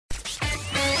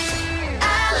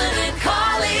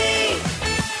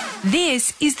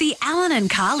This is the Alan and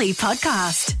Carly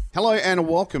podcast. Hello and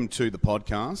welcome to the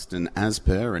podcast. And as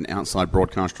per an outside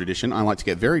broadcast tradition, I like to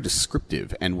get very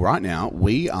descriptive. And right now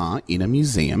we are in a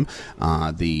museum,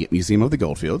 the Museum of the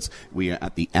Goldfields. We are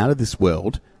at the Out of This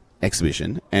World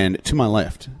exhibition. And to my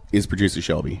left is producer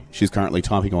Shelby. She's currently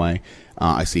typing away.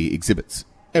 I see exhibits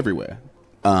everywhere.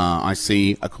 I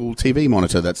see a cool TV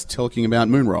monitor that's talking about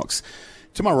moon rocks.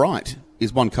 To my right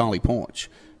is one Carly Porch,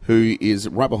 who is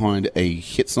right behind a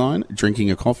hit sign,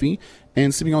 drinking a coffee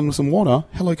and sipping on some water.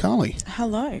 Hello, Carly.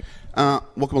 Hello.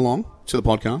 Welcome along to the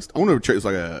podcast. I want to treat this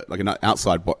like an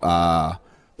outside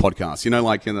podcast. You know,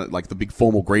 like the big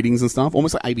formal greetings and stuff,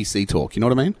 almost like ABC talk. You know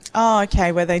what I mean? Oh,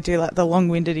 okay, where they do like the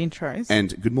long-winded intros.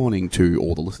 And good morning to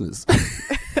all the listeners.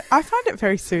 I find it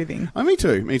very soothing. Oh, me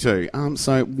too.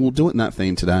 So we'll do it in that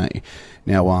theme today.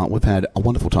 Now, we've had a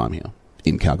wonderful time here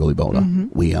in Kalgoorlie Boulder. Mm-hmm.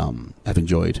 We have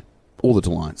enjoyed all the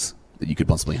delights that you could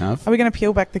possibly have. Are we going to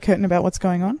peel back the curtain about what's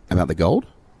going on? About the gold?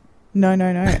 No.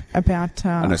 About...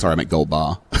 Oh, no, sorry, I meant gold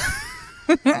bar.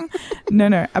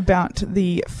 No, about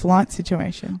the flight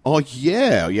situation. Oh,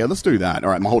 yeah, let's do that. All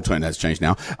right, my whole tone has changed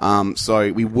now.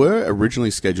 So we were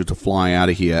originally scheduled to fly out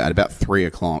of here at about 3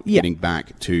 o'clock, getting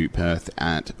back to Perth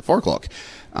at 4 o'clock.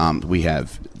 We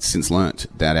have since learnt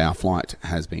that our flight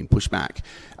has been pushed back.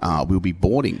 We'll be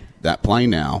boarding that plane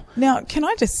now. Now, can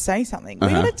I just say something? We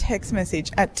got a text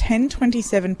message at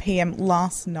 10:27 p.m.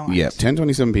 last night. Yeah,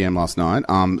 10:27 p.m. last night.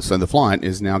 So the flight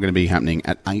is now going to be happening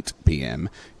at 8 p.m.,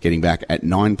 getting back at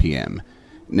 9 p.m.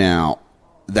 Now,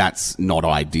 that's not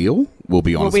ideal, we'll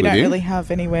be honest with you. We don't really have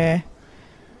anywhere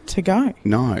to go.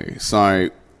 No. So,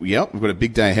 yep, we've got a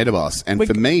big day ahead of us. And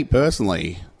for me,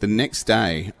 personally, the next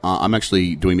day, I'm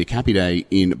actually doing my Cappy Day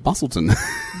in Bustleton.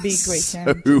 Big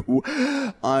weekend. So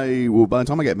I will, by the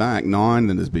time I get back, 9,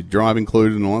 then there's a bit drive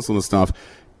included and all that sort of stuff.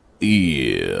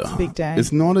 Yeah. It's a big day.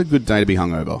 It's not a good day to be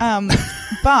hungover.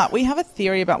 But we have a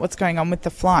theory about what's going on with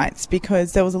the flights,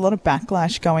 because there was a lot of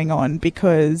backlash going on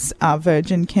because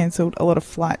Virgin cancelled a lot of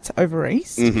flights over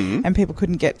East and people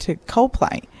couldn't get to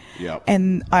Coldplay. Yep.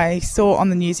 And I saw on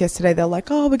the news yesterday, they're like,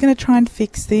 oh, we're going to try and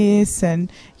fix this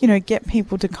and, get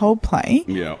people to Coldplay.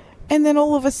 Yeah. And then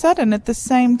all of a sudden, at the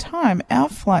same time, our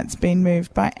flight's been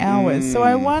moved by hours. So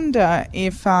I wonder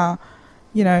if,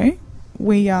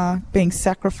 we are being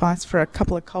sacrificed for a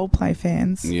couple of Coldplay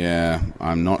fans. Yeah,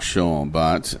 I'm not sure,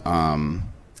 but...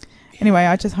 Anyway,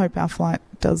 I just hope our flight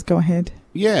does go ahead.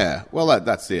 Yeah, well,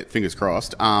 that's it. Fingers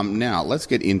crossed. Now, let's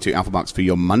get into Alpha Bucks for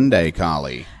your Monday,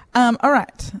 Carly. All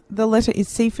right. The letter is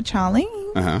C for Charlie.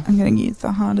 I'm going to use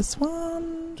the hardest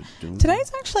one.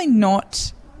 Today's actually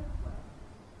not...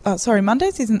 Oh, sorry,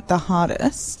 Mondays isn't the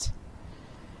hardest.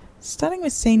 Starting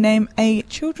with C, name a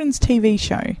children's TV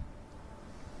show.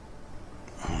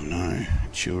 Oh, no.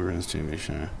 Children's TV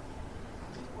show.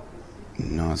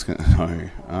 No, it's going to...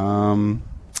 No.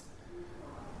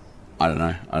 I don't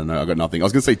know. I got nothing. I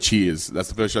was going to say Cheers. That's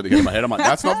the first show that came in my head. I'm like,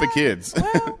 that's not for kids.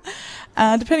 Well,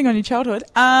 depending on your childhood.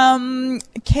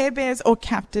 Care Bears or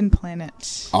Captain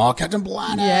Planet? Oh, Captain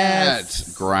Planet.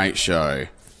 Yes. Great show.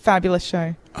 Fabulous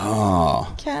show.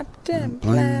 Oh. Captain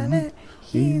Planet,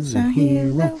 he's a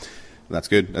hero. That's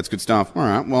good. That's good stuff. All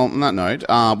right. Well, on that note,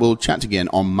 we'll chat again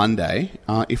on Monday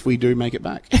if we do make it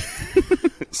back.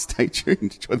 Stay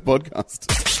tuned. Enjoy the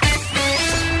podcast.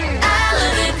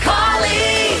 Alan and Carly.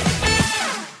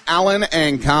 Alan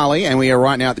and Carly, and we are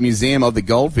right now at the Museum of the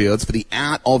Goldfields for the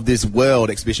Out of This World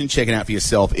exhibition. Check it out for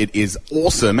yourself. It is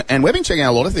awesome. And we've been checking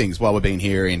out a lot of things while we've been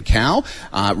here in Cal.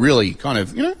 Really kind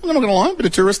of, I'm not going to lie, a bit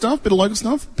of tourist stuff, bit of local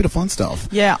stuff, bit of fun stuff.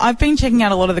 Yeah, I've been checking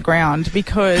out a lot of the ground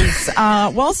because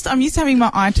whilst I'm used to having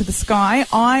my eye to the sky,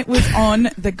 I was on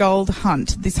the gold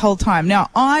hunt this whole time. Now,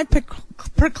 I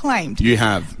proclaimed You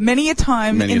have. many a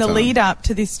time in the lead up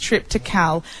to this trip to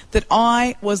Cal that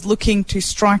I was looking to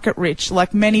strike it rich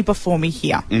like many before me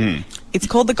here. It's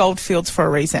called the Goldfields for a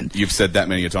reason. You've said that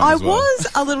many a time I as well. was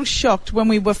a little shocked when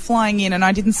we were flying in and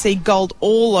I didn't see gold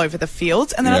all over the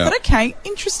fields. And then I thought, okay,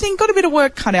 interesting, got a bit of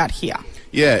work cut out here.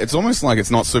 Yeah, it's almost like it's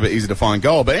not super easy to find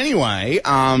gold. But anyway, you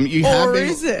have been...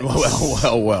 is it?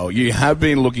 Well, you have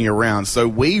been looking around. So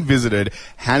we visited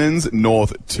Hannon's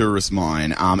North Tourist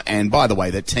Mine. And by the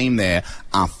way, the team there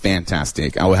are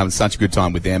fantastic. We're having such a good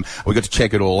time with them. We got to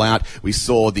check it all out. We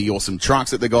saw the awesome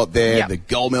trucks that they got there, the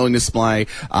gold milling display,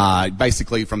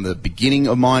 basically from the beginning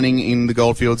of mining in the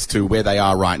goldfields to where they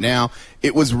are right now.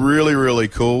 It was really, really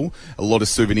cool. A lot of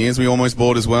souvenirs we almost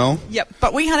bought as well. Yep,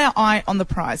 but we had our eye on the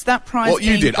prize. That prize. Well,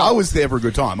 you did. Gold. I was there for a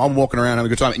good time. I'm walking around having a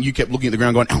good time, and you kept looking at the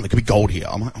ground going, oh, there could be gold here.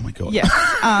 I'm like, oh, my God. Yeah.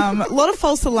 A lot of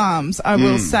false alarms, I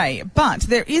will say. But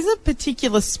there is a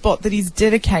particular spot that is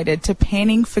dedicated to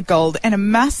panning for gold and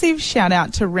massive shout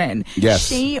out to Ren. Yes.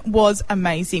 She was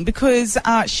amazing because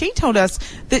she told us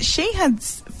that she had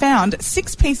found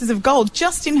 6 pieces of gold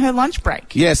just in her lunch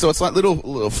break. Yeah, so it's like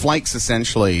little flakes,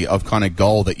 essentially, of kind of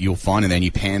gold that you'll find, and then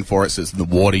you pan for it, so it's in the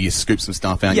water, you scoop some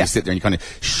stuff out, Yeah. you sit there and you kind of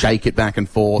shake it back and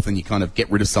forth, and you kind of get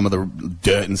rid of some of the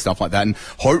dirt and stuff like that, and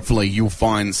hopefully you'll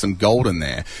find some gold in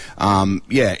there.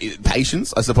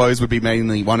 Patience, I suppose, would be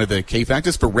mainly one of the key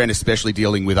factors for Ren, especially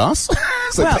dealing with us.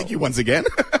 So Well, thank you once again.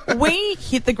 We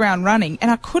hit the ground running,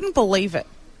 and I couldn't believe it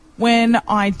when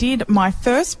I did my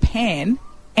first pan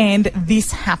and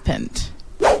this happened.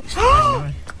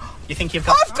 You think you've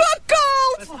got I've got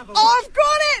gold! I've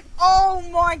got it! Oh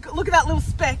my god, look at that little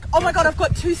speck. Oh my god, I've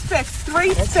got 2 specks,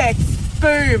 3 specks.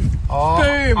 Boom.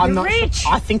 Boom. I'm not Rich.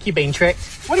 sure. I think you've been tricked.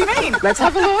 What do you mean? Let's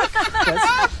have a look.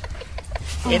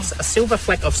 It's a silver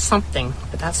fleck of something,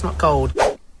 but that's not gold.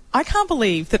 I can't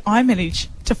believe that I managed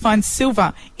to find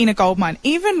silver in a gold mine.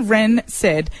 Even Ren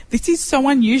said, this is so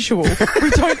unusual. We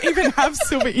don't even have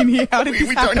silver in here. How did this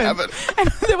We happen? don't have it. And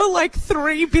there were like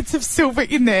 3 bits of silver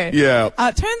in there. Yeah.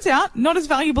 Turns out, not as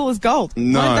valuable as gold.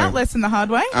 No. Learned that lesson the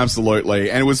hard way. Absolutely.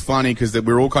 And it was funny because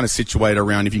we're all kind of situated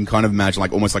around, if you can kind of imagine,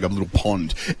 like almost like a little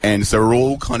pond. And so we're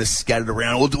all kind of scattered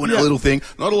around, all doing our little thing.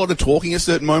 Not a lot of talking at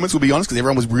certain moments, we'll be honest, because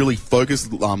everyone was really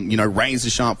focused, razor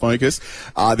sharp focus.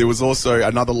 There was also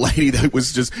another lady that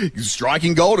was just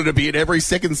striking gold. It appeared every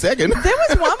second. There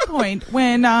was one point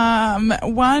when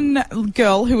one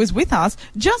girl who was with us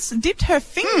just dipped her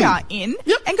finger in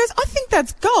and goes, I think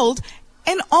that's gold.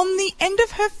 And on the end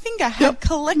of her finger had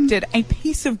collected a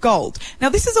piece of gold. Now,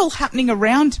 this is all happening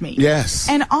around me. Yes.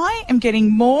 And I am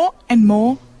getting more and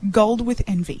more gold with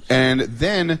envy. And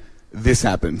then this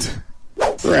happened.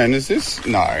 Ren, is this?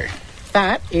 No.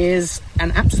 That is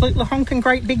an absolute honking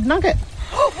great big nugget.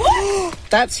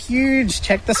 That's huge.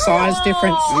 Check the size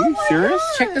difference. Are you serious?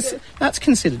 Check this. That's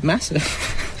considered massive.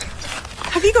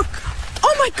 Have you got...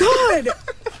 Oh, my God!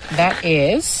 That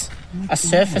is a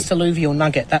surface alluvial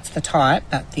nugget. That's the type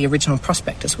that the original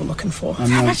prospectors were looking for.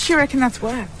 How much do you reckon that's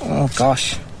worth? Oh,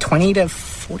 gosh. $20 to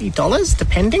 $40,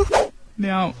 depending.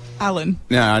 Now, Alan,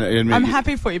 No, I mean, I'm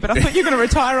happy for you, but I thought you were going to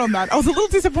retire on that. I was a little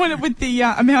disappointed with the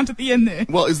amount at the end there.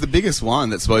 Well, it's the biggest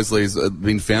one that supposedly has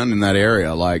been found in that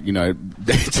area. Like,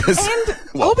 they just... And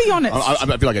I'll be honest.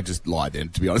 I feel like I just lied then,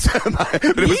 to be honest. But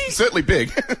it was certainly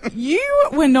big. You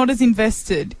were not as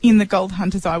invested in the gold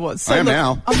hunt as I was. So I am look,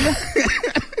 now. I'm not,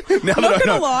 Now I'm that not I going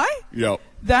know. to lie. Yep.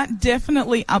 That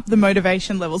definitely upped the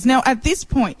motivation levels. Now, at this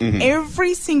point,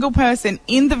 every single person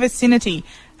in the vicinity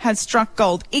has struck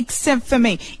gold, except for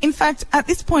me. In fact, at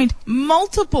this point,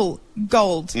 multiple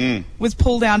gold was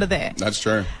pulled out of there. That's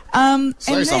true. So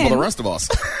Say and some for the then, rest of us.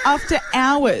 after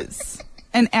hours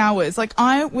and hours, like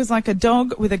I was like a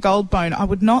dog with a gold bone. I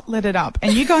would not let it up.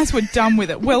 And you guys were done with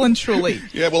it, well and truly.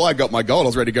 Yeah, well, I got my gold. I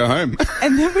was ready to go home.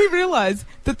 And then we realised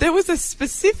that there was a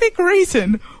specific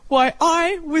reason why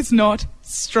I was not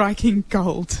striking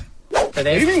gold. So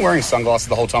there's been wearing sunglasses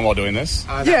the whole time while doing this?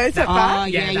 Yeah, is that Oh,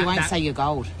 bad? yeah, Yeah, you won't that- say you're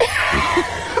gold.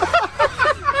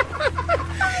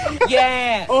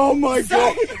 Yeah. Oh, my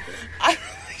God.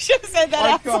 Should have said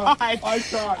that outside. I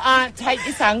can't. Take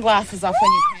your sunglasses off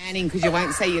when you're panning because you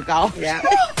won't see your gold. Yeah.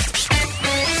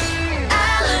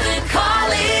 Alan and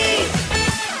Carly.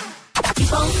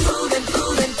 Keep on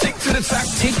moving. Stick to the track.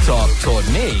 TikTok taught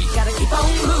me. Gotta keep on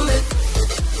moving.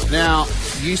 Now,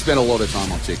 you spend a lot of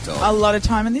time on TikTok. A lot of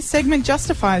time, and this segment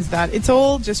justifies that. It's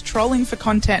all just trolling for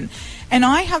content. And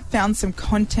I have found some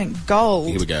content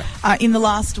gold Here we go. In the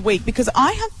last week because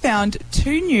I have found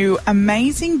 2 new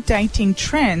amazing dating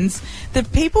trends that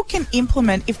people can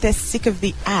implement if they're sick of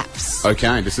the apps.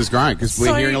 Okay, this is great because we're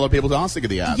So- hearing a lot of people are sick of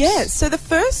the apps. Yeah, so the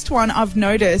first one I've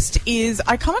noticed is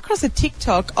I come across a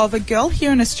TikTok of a girl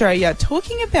here in Australia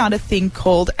talking about a thing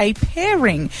called a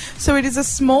pairing. So it is a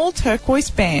small turquoise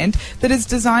band that is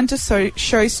designed to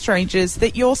show strangers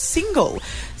that you're single.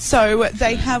 So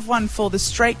they have one for the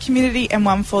straight community and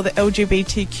one for the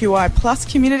LGBTQI plus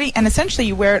community, and essentially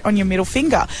you wear it on your middle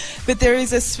finger. But there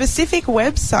is a specific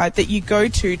website that you go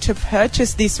to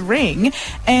purchase this ring,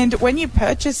 and when you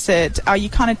purchase it, you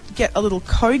kind of get a little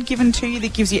code given to you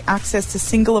that gives you access to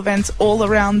single events all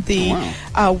around the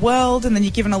world, and then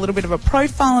you're given a little bit of a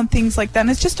profile and things like that. And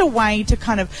it's just a way to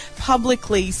kind of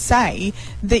publicly say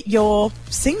that you're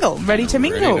single, ready to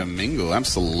mingle. Ready to mingle,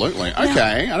 absolutely.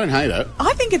 Okay, I don't hate it.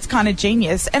 I think it's kind of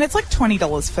genius, and it's like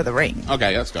 $20 for the ring.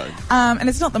 Okay, let's go. And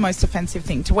it's not the most offensive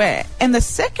thing to wear. And the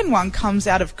second one comes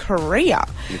out of Korea.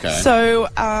 Okay. So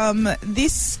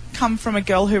this come from a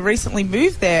girl who recently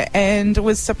moved there and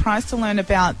was surprised to learn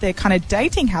about their kind of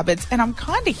dating habits, and I'm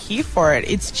kind of here for it.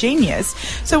 It's genius.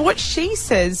 So what she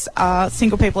says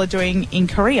single people are doing in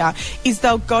Korea is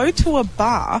they'll go to a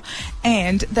bar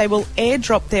and they will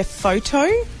airdrop their photo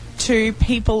to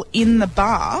people in the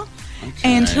bar.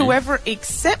 Okay. And whoever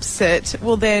accepts it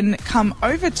will then come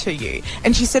over to you.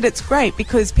 And she said it's great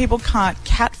because people can't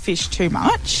catfish too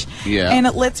much. Yeah. And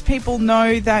it lets people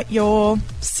know that you're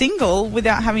single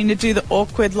without having to do the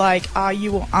awkward, like, are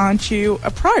you or aren't you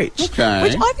approach. Okay.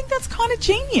 Which I think that's kind of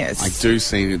genius. I do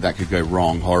see that could go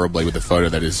wrong horribly with the photo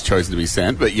that is chosen to be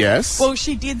sent, but yes. Well,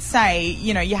 she did say,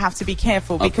 you know, you have to be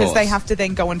careful because they have to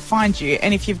then go and find you.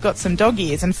 And if you've got some dog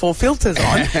ears and 4 filters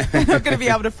on, they're not going to be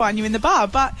able to find you in the bar.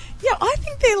 But, yeah, I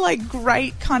think they're like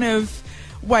great kind of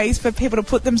ways for people to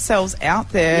put themselves out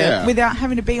there without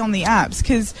having to be on the apps,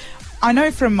 because I know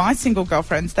from my single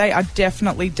girlfriends, they are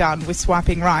definitely done with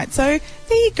swiping right. So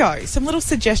there you go. Some little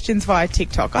suggestions via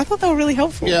TikTok. I thought they were really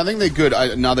helpful. Yeah, I think they're good.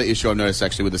 Another issue I've noticed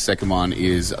actually with the second one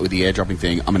is with the airdropping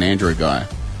thing. I'm an Android guy.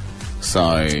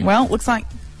 So... Well, looks like...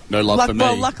 No love for me.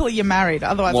 Well, luckily you're married.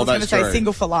 Otherwise I was going to say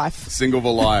single for life. Single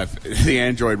for life. The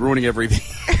Android ruining everything.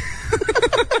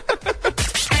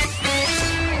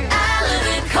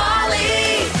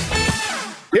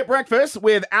 Hit Breakfast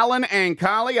with Alan and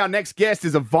Carly. Our next guest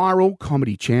is a viral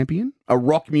comedy champion, a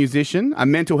rock musician, a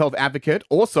mental health advocate,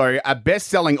 also a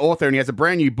best-selling author, and he has a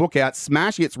brand new book out,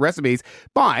 Smash Hits Recipes,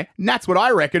 by That's What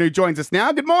I Reckon, who joins us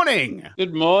now. Good morning.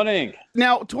 Good morning.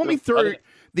 Now, talk me through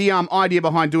the idea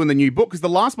behind doing the new book, because the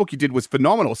last book you did was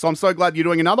phenomenal, so I'm so glad you're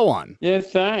doing another one. Yeah,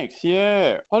 thanks.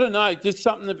 Yeah. I don't know, just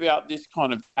something about this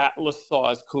kind of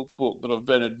atlas-sized cookbook that I've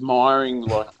been admiring,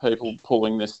 like people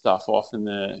pulling this stuff off in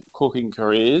their cooking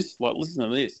careers. Like, listen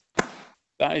to this.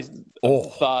 That is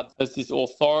thud. That's this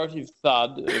authoritative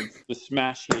thud of the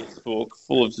Smash Hits book,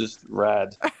 full of just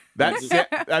rad.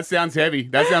 That sounds heavy.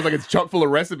 That sounds like it's chock full of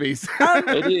recipes.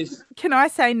 It is. Can I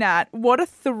say, Nat, what a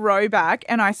throwback,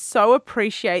 and I so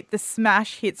appreciate the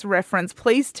Smash Hits reference.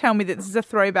 Please tell me that this is a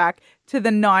throwback to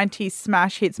the 90s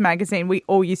Smash Hits magazine we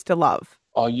all used to love.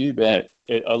 Oh, you bet.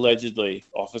 Allegedly,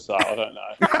 officer, I don't know.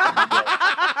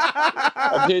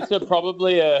 It's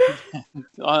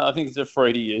I think it's a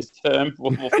free to use term.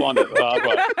 We'll find it the hard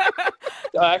way.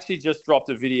 I actually just dropped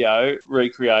a video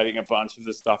recreating a bunch of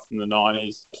the stuff from the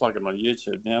 90s. Plug it on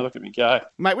YouTube now. Look at me go.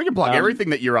 Mate, we can plug everything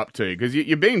that you're up to, because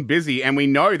you've been busy, and we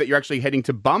know that you're actually heading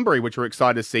to Bunbury, which we're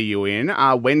excited to see you in,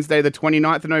 Wednesday the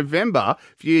 29th of November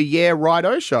for your Yeah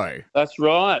Righto show. That's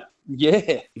right.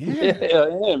 Yeah,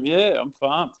 I am. Yeah, I'm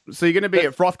pumped. So you're going to be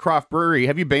at Froth Craft Brewery.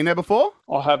 Have you been there before?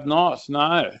 I have not,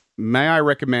 no. May I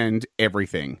recommend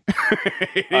everything?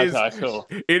 Cool.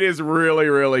 It is really,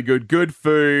 really good. Good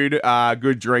food,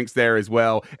 good drinks there as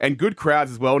well, and good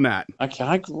crowds as well, Nat.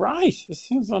 Okay, great. This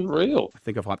sounds unreal. I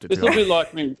think I've hyped it This will be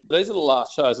like me. These are the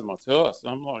last shows of my tour, so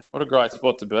I'm like, what a great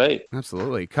spot to be.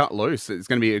 Absolutely. Cut loose. It's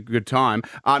going to be a good time.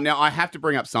 Now, I have to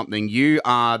bring up something. You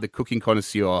are the cooking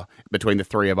connoisseur between the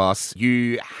three of us.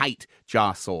 You hate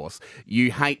jar sauce.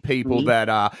 You hate people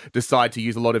that decide to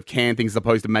use a lot of canned things as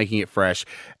opposed to making it fresh.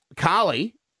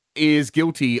 Carly is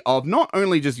guilty of not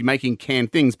only just making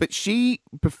canned things, but she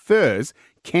prefers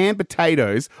canned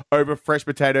potatoes over fresh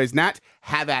potatoes. Nat,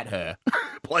 have at her,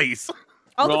 please.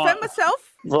 I'll defend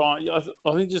myself. Right,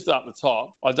 I think just up the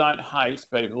top, I don't hate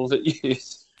people that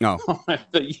use jar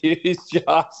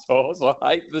sauce.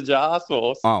 I hate the jar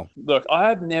sauce. Oh. Look, I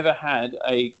have never had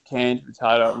a canned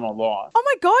potato in my life. Oh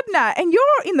my God, Nat, and you're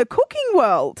in the cooking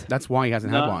world. That's why he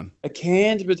hasn't had one. A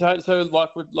canned potato, so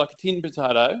like a tin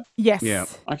potato? Yes. Yeah.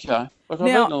 Okay. Look, I've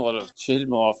eaten a lot of shit in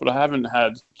my life, but I haven't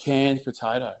had canned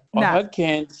potato. I've had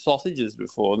canned sausages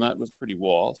before, and that was pretty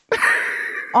wild.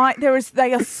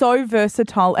 They are so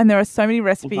versatile, and there are so many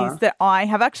recipes that I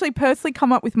have actually personally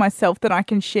come up with myself that I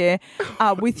can share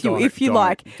with you if you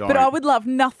like. But I would love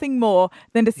nothing more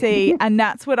than to see a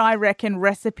That's What I Reckon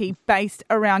recipe based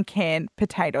around canned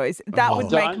potatoes. That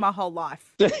would make my whole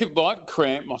life. It might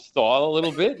cramp my style a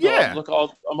little bit. Yeah. Look, I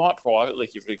might privately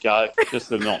give it a go, just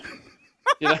to not...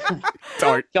 You know?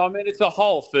 Don't. I mean, it's a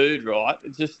whole food, right?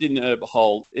 It's just in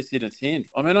it's in a tin.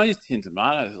 I mean, I use tin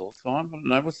tomatoes all the time. I don't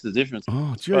know, what's the difference?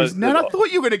 Oh, jeez. Nat, I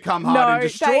thought you were going to come hard and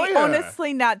destroy her.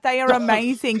 Honestly, Nat, they are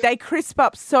amazing. They crisp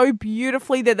up so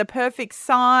beautifully. They're the perfect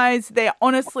size. They're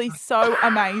honestly so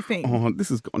amazing. Oh, this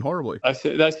has gone horribly.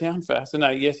 They sound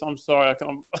fascinating. Yes, I'm sorry.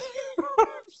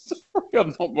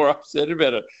 I'm not more upset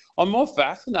about it. I'm more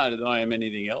fascinated than I am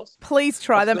anything else. Please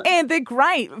try them. And they're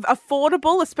great.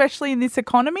 Affordable, especially in this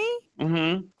economy.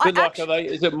 Mm-hmm.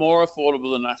 Is it more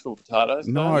affordable than actual potatoes?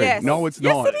 No, yes. No, it's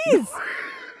not. Yes, it is.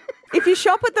 If you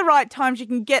shop at the right times, you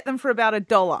can get them for about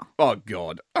 $1. Oh,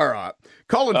 God. All right.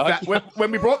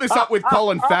 When we brought this up with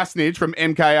Colin Fastnage from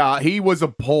MKR, he was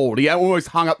appalled. He almost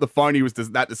hung up the phone. He was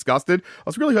that disgusted. I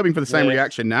was really hoping for the same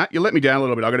reaction, Nat. You let me down a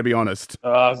little bit, I've got to be honest. You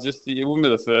wouldn't be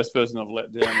the first person I've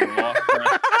let down in life.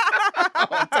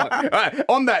 Right,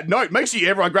 on that note, make sure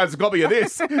everyone grabs a copy of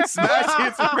this. Smash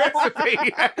Hits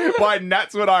Recipe by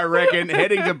Nat's What I Reckon.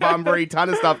 Heading to Bunbury. Ton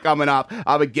of stuff coming up.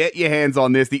 But get your hands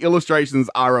on this. The illustrations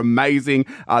are amazing.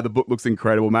 The book looks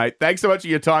incredible, mate. Thanks so much for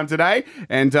your time today.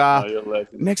 And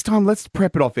next time, let's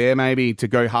prep it off air maybe to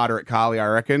go harder at Carly, I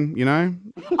reckon, you know?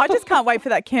 I just can't wait for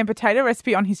that canned potato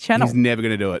recipe on his channel. He's never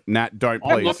going to do it. Nat, don't,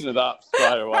 please. I'm looking it up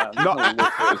straight away.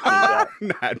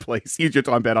 Nat, please. Use your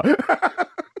time better.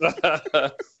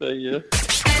 See ya.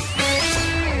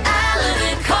 Alan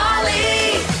and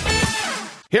Carly.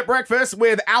 Hit breakfast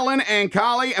with Alan and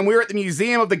Carly, and we're at the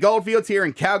Museum of the Goldfields here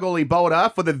in Kalgoorlie,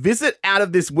 Boulder, for the Visit Out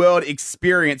of This World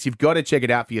experience. You've got to check it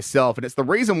out for yourself, and it's the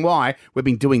reason why we've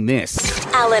been doing this.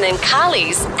 Alan and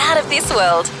Carly's Out of This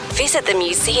World. Visit the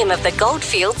Museum of the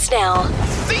Goldfields now.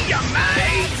 See ya,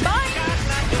 mate!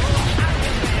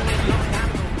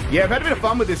 Yeah, I've had a bit of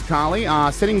fun with this, Carly,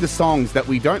 sending the songs that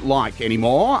we don't like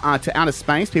anymore to outer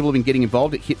space. People have been getting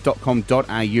involved at hit.com.au,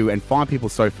 and 5 people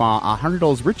so far are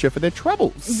 $100 richer for their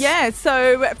troubles. Yeah,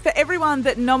 so for everyone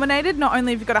that nominated, not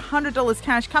only have you got $100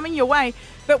 cash coming your way,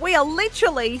 but we are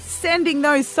literally sending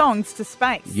those songs to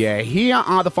space. Yeah, here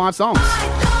are the 5 songs.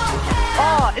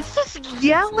 Oh, it's just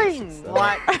yelling.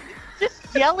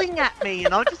 Just yelling at me,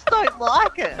 and I just don't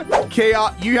like it. Kia,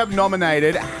 you have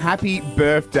nominated Happy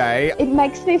Birthday. It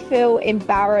makes me feel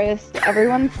embarrassed.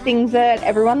 Everyone sings it.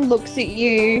 Everyone looks at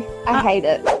you. I hate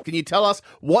it. Can you tell us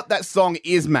what that song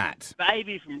is, Matt?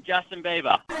 Baby from Justin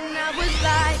Bieber.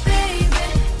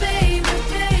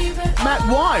 Matt,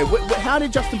 why? How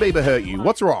did Justin Bieber hurt you?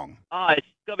 What's wrong? Oh, it's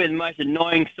got to be the most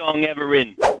annoying song ever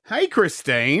written. Hey,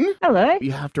 Christine. Hello.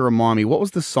 You have to remind me, what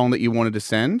was the song that you wanted to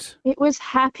send? It was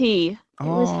happy. It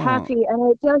was happy,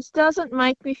 and it just doesn't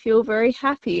make me feel very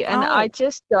happy, and I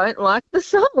just don't like the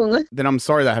song. Then I'm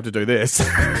sorry that I have to do this.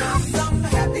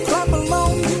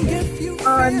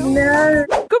 Oh, no.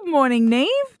 Good morning, Neve.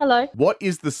 Hello. What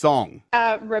is the song?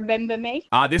 Remember Me.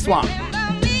 This one.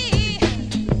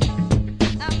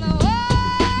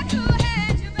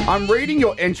 I'm reading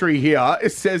your entry here.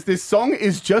 It says this song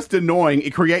is just annoying.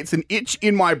 It creates an itch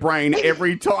in my brain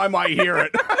every time I hear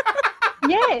it.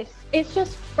 Yes, it's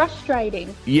just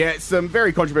frustrating. Yeah, some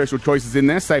very controversial choices in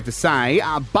there, safe to say.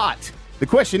 But the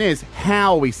question is,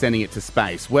 how are we sending it to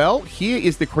space? Well, here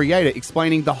is the creator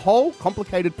explaining the whole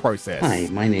complicated process. Hi,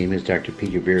 my name is Dr.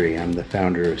 Peter Berry. I'm the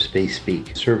founder of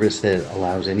SpaceSpeak, a service that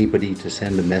allows anybody to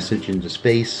send a message into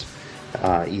space,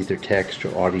 either text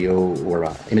or audio or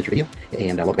image or video,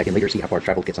 and log back in later, see how far it's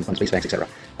traveled, get some fun space facts, etc.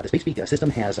 The SpaceSpeak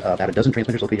system has about a dozen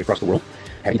transmitters located across the world.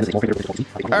 All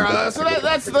right, so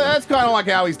that's kind of like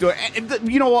how he's doing it.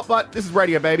 You know what, but this is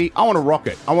radio, baby. I want to rock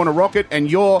it. And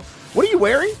you're... What are you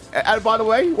wearing? By the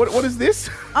way, what is this?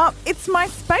 It's my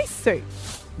space suit.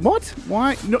 What?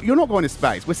 Why? No, you're not going to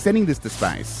space. We're sending this to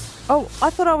space. Oh, I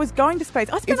thought I was going to space.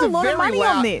 I spent a lot of money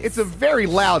on this. It's a very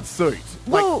loud suit.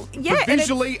 Well, yeah.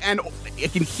 Visually, and I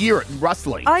can hear it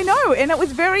rustling. I know, and it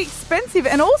was very expensive.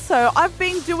 And also, I've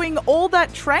been doing all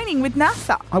that training with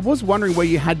NASA. I was wondering where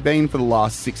you had been for the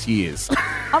last 6 years.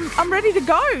 I'm ready to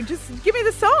go. Just give me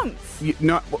the songs.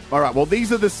 No, all right, well,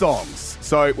 these are the songs.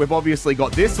 So we've obviously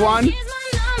got this one.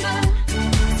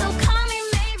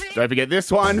 Don't forget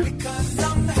this one.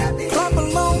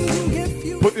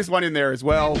 Put this one in there as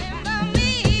well.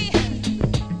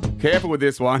 Careful with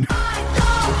this one.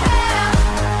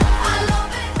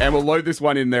 And we'll load this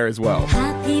one in there as well.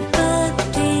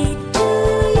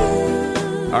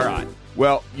 All right.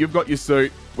 Well, you've got your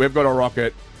suit. We've got a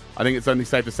rocket. I think it's only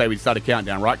safe to say we start a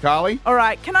countdown, right, Carly? All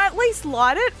right. Can I at least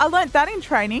light it? I learnt that in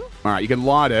training. All right. You can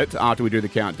light it after we do the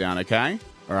countdown, okay?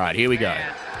 All right. Here we go.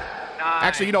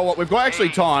 Actually, you know what? We've got actually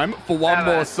time for one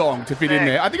more song to fit in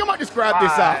there. I think I might just grab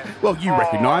this up. Well, you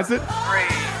recognise it.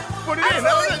 Put it in.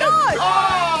 Absolutely not.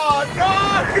 Oh,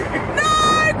 no! No!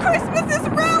 Christmas is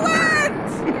ruined!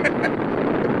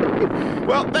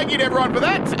 Well, thank you to everyone for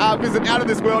that. Visit Out of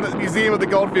This World at the Museum of the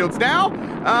Goldfields now.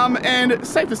 And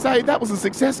safe to say, that was a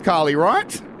success, Carly,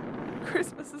 right?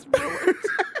 Christmas is ruined.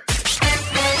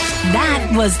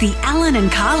 That was the Alan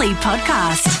and Carly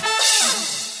podcast.